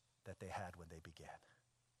that they had when they began.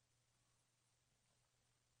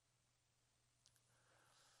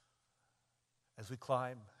 As we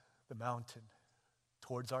climb the mountain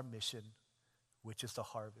towards our mission, which is the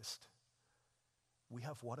harvest, we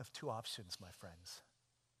have one of two options, my friends.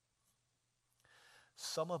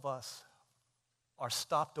 Some of us are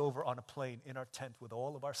stopped over on a plane in our tent with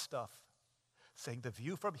all of our stuff, saying the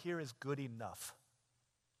view from here is good enough.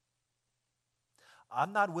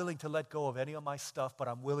 I'm not willing to let go of any of my stuff, but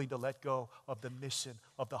I'm willing to let go of the mission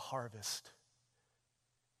of the harvest.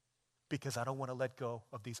 because I don't want to let go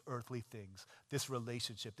of these earthly things, this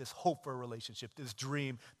relationship, this hope for a relationship, this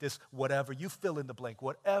dream, this whatever. You fill in the blank.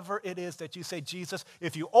 Whatever it is that you say, Jesus,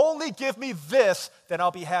 if you only give me this, then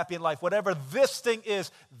I'll be happy in life. Whatever this thing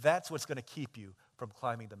is, that's what's going to keep you from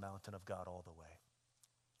climbing the mountain of God all the way.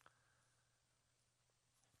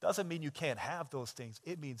 Doesn't mean you can't have those things.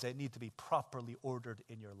 It means they need to be properly ordered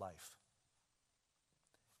in your life.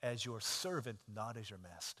 As your servant, not as your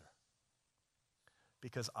master.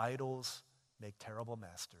 Because idols make terrible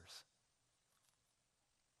masters.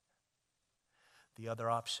 The other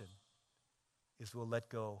option is we'll let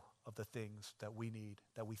go of the things that we need,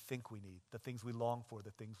 that we think we need, the things we long for, the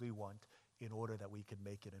things we want, in order that we can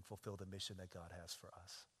make it and fulfill the mission that God has for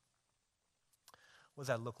us. What does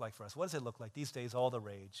that look like for us? What does it look like? These days, all the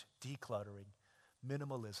rage, decluttering,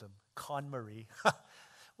 minimalism, KonMari. What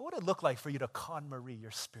would it look like for you to KonMari your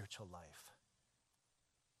spiritual life?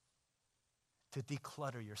 To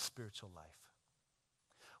declutter your spiritual life?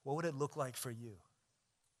 What would it look like for you?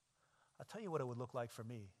 I'll tell you what it would look like for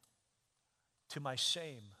me. To my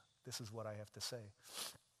shame, this is what I have to say.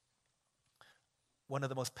 One of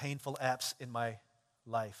the most painful apps in my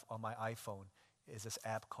life on my iPhone is this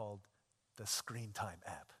app called the Screen Time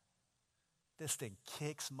app. This thing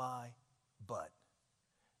kicks my butt.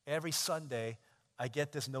 Every Sunday, I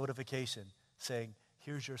get this notification saying,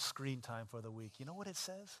 here's your screen time for the week. You know what it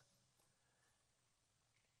says?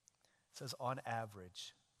 It says on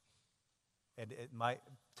average, and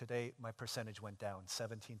today my percentage went down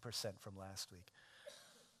 17% from last week.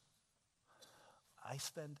 I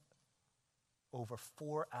spend over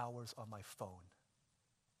 4 hours on my phone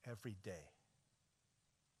every day.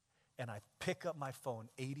 And I pick up my phone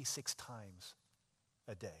 86 times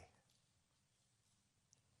a day.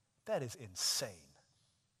 That is insane.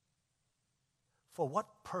 For what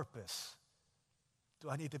purpose do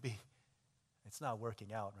I need to be? It's not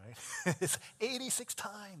working out, right? It's 86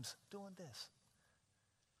 times doing this.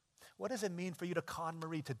 What does it mean for you to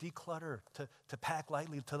KonMari, to declutter, to pack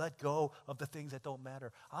lightly, to let go of the things that don't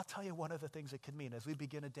matter? I'll tell you one of the things it could mean as we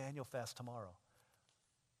begin a Daniel fast tomorrow.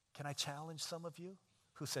 Can I challenge some of you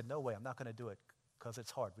who said, no way, I'm not going to do it because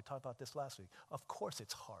it's hard? We talked about this last week. Of course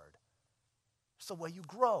it's hard. It's the way you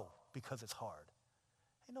grow because it's hard.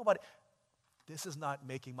 Ain't nobody, this is not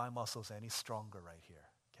making my muscles any stronger right here,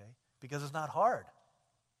 okay? Because it's not hard.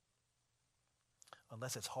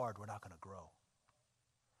 Unless it's hard, we're not going to grow.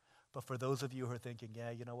 But for those of you who are thinking,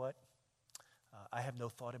 yeah, you know what? I have no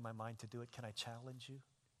thought in my mind to do it. Can I challenge you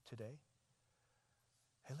today?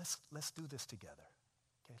 Hey, let's do this together.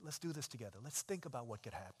 Okay, let's do this together. Let's think about what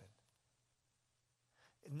could happen.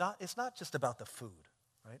 It's not just about the food,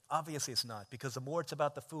 right? Obviously it's not, because the more it's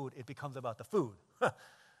about the food, it becomes about the food.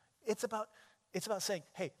 It's about saying,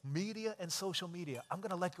 hey, media and social media, I'm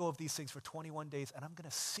going to let go of these things for 21 days, and I'm going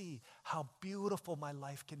to see how beautiful my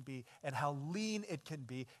life can be, and how lean it can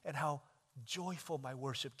be, and how joyful my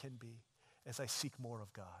worship can be as I seek more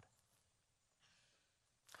of God.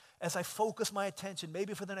 As I focus my attention,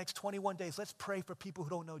 maybe for the next 21 days, let's pray for people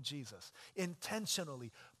who don't know Jesus.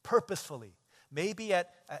 Intentionally, purposefully. Maybe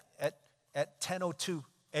at 10:02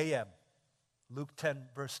 a.m., Luke 10,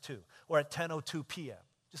 verse 2, or at 10:02 p.m.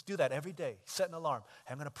 Just do that every day. Set an alarm.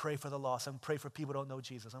 I'm going to pray for the lost. I'm going to pray for people who don't know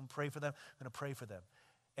Jesus. I'm going to pray for them. I'm going to pray for them.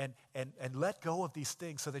 And let go of these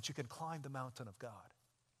things so that you can climb the mountain of God.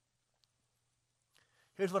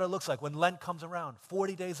 Here's what it looks like when Lent comes around,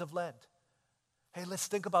 40 days of Lent. Hey, let's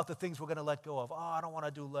think about the things we're going to let go of. Oh, I don't want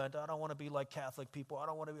to do Lent. I don't want to be like Catholic people. I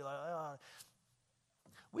don't want to be like,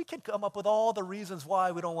 We can come up with all the reasons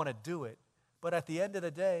why we don't want to do it. But at the end of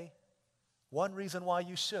the day, one reason why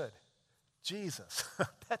you should. Jesus.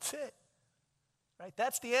 That's it. Right?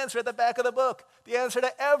 That's the answer at the back of the book. The answer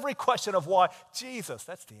to every question of why. Jesus.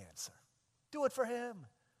 That's the answer. Do it for him.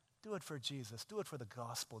 Do it for Jesus. Do it for the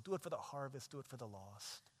gospel. Do it for the harvest. Do it for the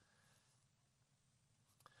lost.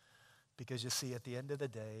 Because you see, at the end of the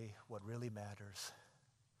day, what really matters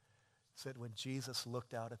is that when Jesus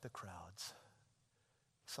looked out at the crowds,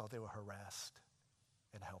 he saw they were harassed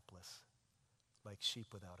and helpless, like sheep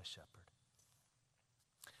without a shepherd.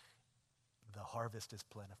 The harvest is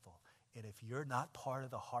plentiful. And if you're not part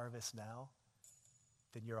of the harvest now,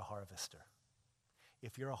 then you're a harvester.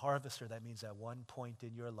 If you're a harvester, that means at one point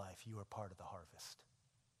in your life, you are part of the harvest.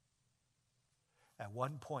 At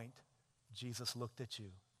one point, Jesus looked at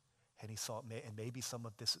you and he saw, and maybe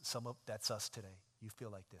that's us today. You feel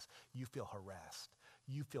like this. You feel harassed.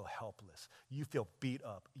 You feel helpless. You feel beat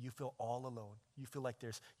up. You feel all alone. You feel like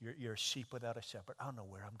you're a sheep without a shepherd. I don't know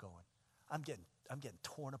where I'm going. I'm getting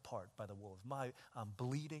torn apart by the wolves. I'm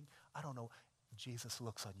bleeding. I don't know. Jesus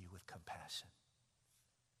looks on you with compassion.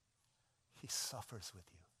 He suffers with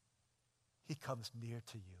you. He comes near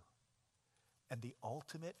to you. And the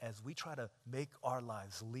ultimate, as we try to make our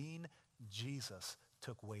lives lean, Jesus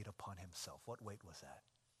took weight upon himself. What weight was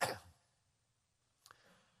that?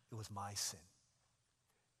 It was my sin.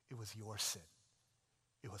 It was your sin.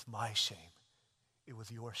 It was my shame. It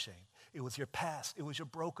was your shame. It was your past. It was your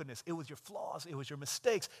brokenness. It was your flaws. It was your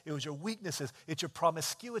mistakes. It was your weaknesses. It's your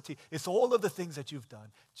promiscuity. It's all of the things that you've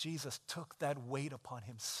done. Jesus took that weight upon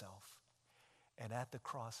himself. And at the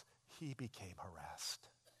cross, he became harassed.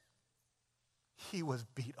 He was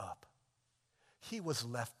beat up. He was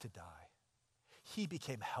left to die. He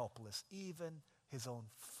became helpless. Even his own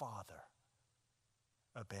Father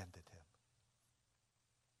abandoned him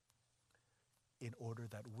in order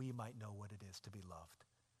that we might know what it is to be loved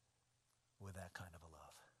with that kind of a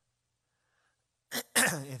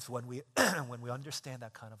love. It's when we understand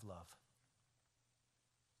that kind of love,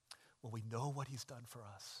 when we know what he's done for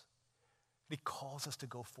us, he calls us to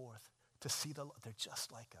go forth, to see they're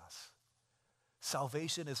just like us.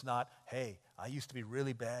 Salvation is not, hey, I used to be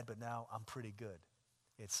really bad, but now I'm pretty good.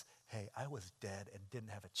 It's, hey, I was dead and didn't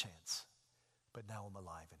have a chance, but now I'm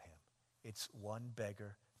alive in him. It's one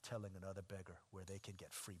beggar telling another beggar where they can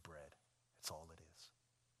get free bread. That's all it is.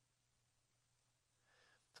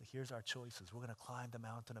 So here's our choices. We're going to climb the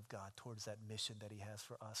mountain of God towards that mission that he has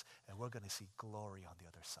for us, and we're going to see glory on the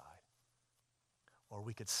other side. Or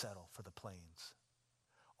we could settle for the plains,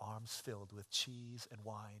 arms filled with cheese and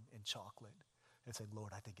wine and chocolate, and say,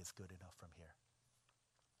 Lord, I think it's good enough from here.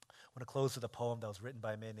 I want to close with a poem that was written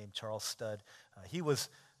by a man named Charles Studd. He was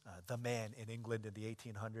the man in England in the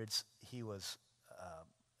 1800s. He was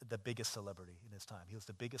the biggest celebrity in his time. He was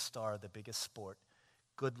the biggest star, the biggest sport,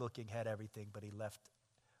 good looking, had everything, but he left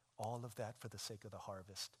all of that for the sake of the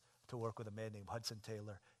harvest, to work with a man named Hudson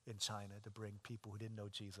Taylor in China to bring people who didn't know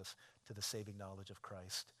Jesus to the saving knowledge of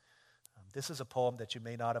Christ. This is a poem that you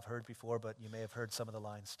may not have heard before, but you may have heard some of the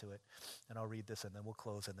lines to it. And I'll read this and then we'll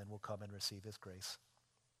close and then we'll come and receive his grace.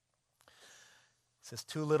 It says,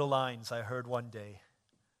 2 little lines I heard one day,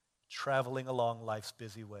 traveling along life's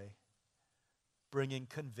busy way, bringing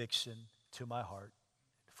conviction to my heart,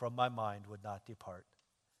 from my mind would not depart.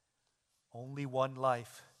 Only one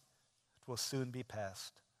life will soon be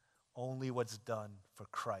past. Only what's done for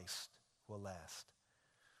Christ will last.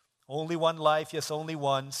 Only one life, yes, only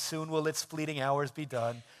one. Soon will its fleeting hours be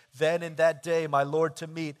done. Then in that day my Lord to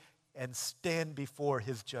meet and stand before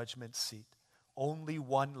his judgment seat. Only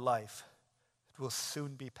one life, it will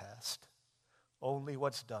soon be past. Only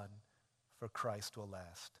what's done for Christ will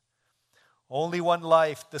last. Only one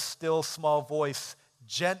life, the still small voice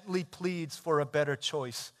gently pleads for a better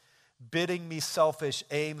choice, bidding me selfish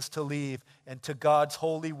aims to leave and to God's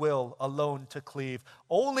holy will alone to cleave.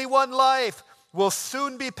 Only one life will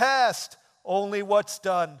soon be past. Only what's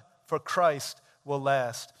done for Christ will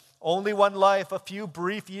last. Only one life, a few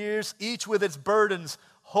brief years, each with its burdens,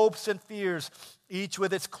 hopes, and fears, each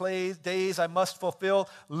with its days I must fulfill,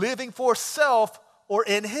 living for self or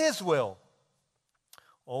in his will.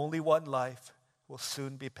 Only one life will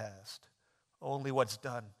soon be past. Only what's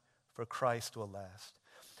done for Christ will last.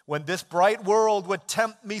 When this bright world would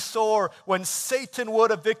tempt me sore, when Satan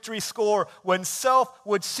would a victory score, when self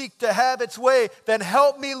would seek to have its way, then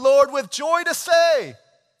help me, Lord, with joy to say,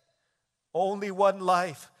 only one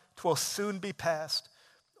life, 'twill soon be past.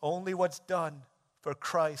 Only what's done for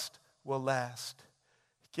Christ will last.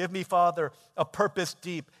 Give me, Father, a purpose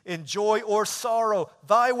deep, in joy or sorrow,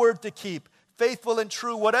 thy word to keep, faithful and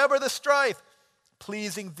true, whatever the strife,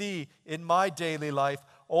 pleasing thee in my daily life.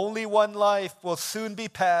 Only one life will soon be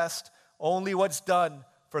past. Only what's done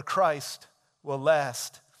for Christ will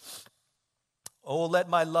last. Oh, let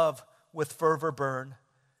my love with fervor burn,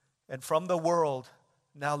 and from the world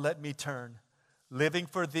now let me turn, living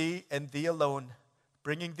for thee and thee alone,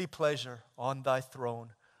 bringing thee pleasure on thy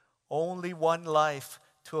throne. Only one life,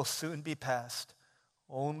 'twill soon be past.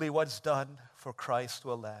 Only what's done for Christ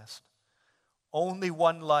will last. Only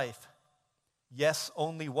one life, yes,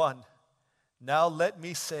 only one. Now let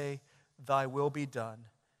me say, thy will be done.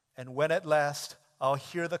 And when at last I'll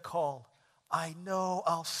hear the call, I know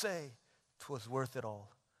I'll say, 'twas worth it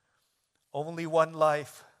all. Only one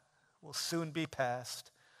life will soon be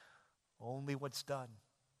past. Only what's done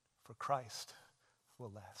for Christ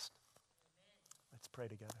will last. Let's pray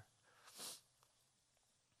together.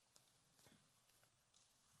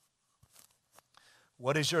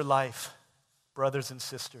 What is your life, brothers and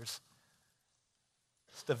sisters?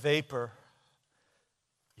 It's the vapor.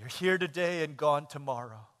 You're here today and gone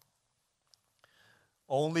tomorrow.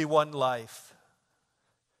 Only one life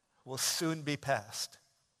will soon be past.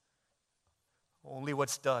 Only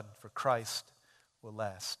what's done for Christ will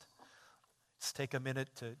last. Let's take a minute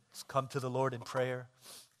to come to the Lord in prayer,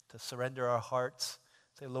 to surrender our hearts.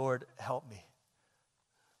 Say, Lord, help me.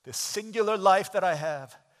 This singular life that I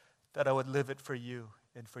have, that I would live it for you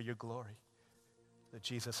and for your glory. That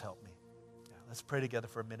Jesus help me. Yeah, let's pray together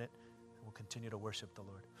for a minute, and we'll continue to worship the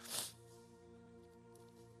Lord.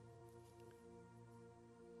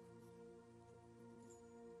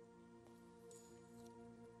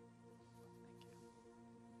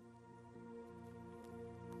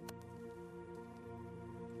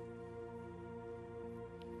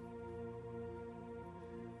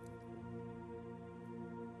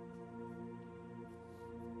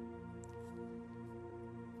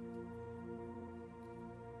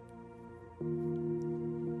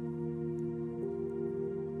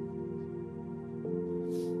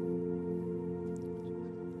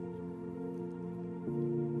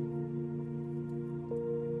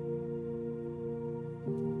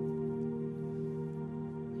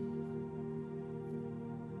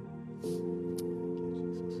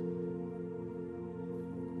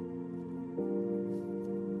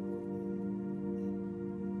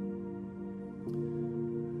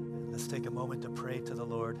 Let's take a moment to pray to the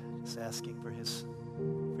Lord, just asking for his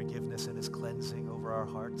forgiveness and his cleansing over our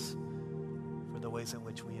hearts, for the ways in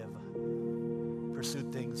which we have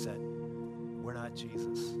pursued things that were not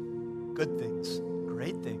Jesus. Good things,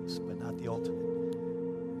 great things, but not the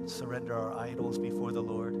ultimate. Surrender our idols before the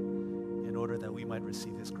Lord in order that we might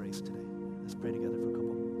receive his grace today. Let's pray together for a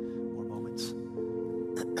couple more moments.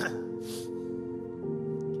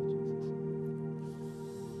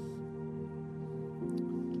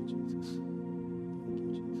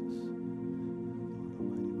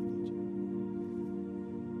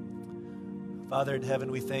 Father in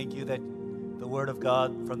heaven, we thank you that the word of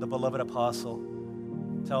God from the beloved apostle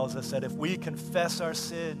tells us that if we confess our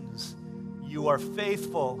sins, you are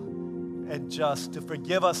faithful and just to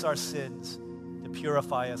forgive us our sins, to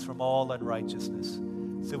purify us from all unrighteousness.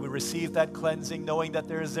 So we receive that cleansing, knowing that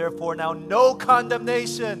there is therefore now no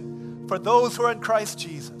condemnation for those who are in Christ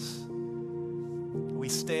Jesus. We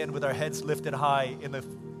stand with our heads lifted high in the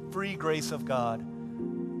free grace of God,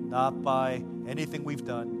 not by anything we've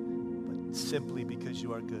done, simply because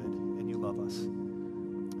you are good and you love us.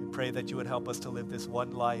 We pray that you would help us to live this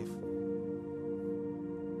one life,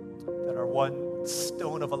 that our one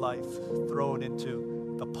stone of a life thrown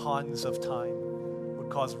into the ponds of time would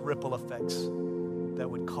cause ripple effects that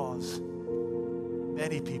would cause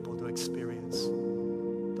many people to experience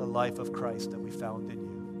the life of Christ that we found in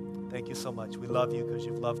you. Thank you so much. We love you because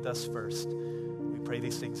you've loved us first. We pray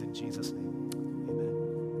these things in Jesus' name.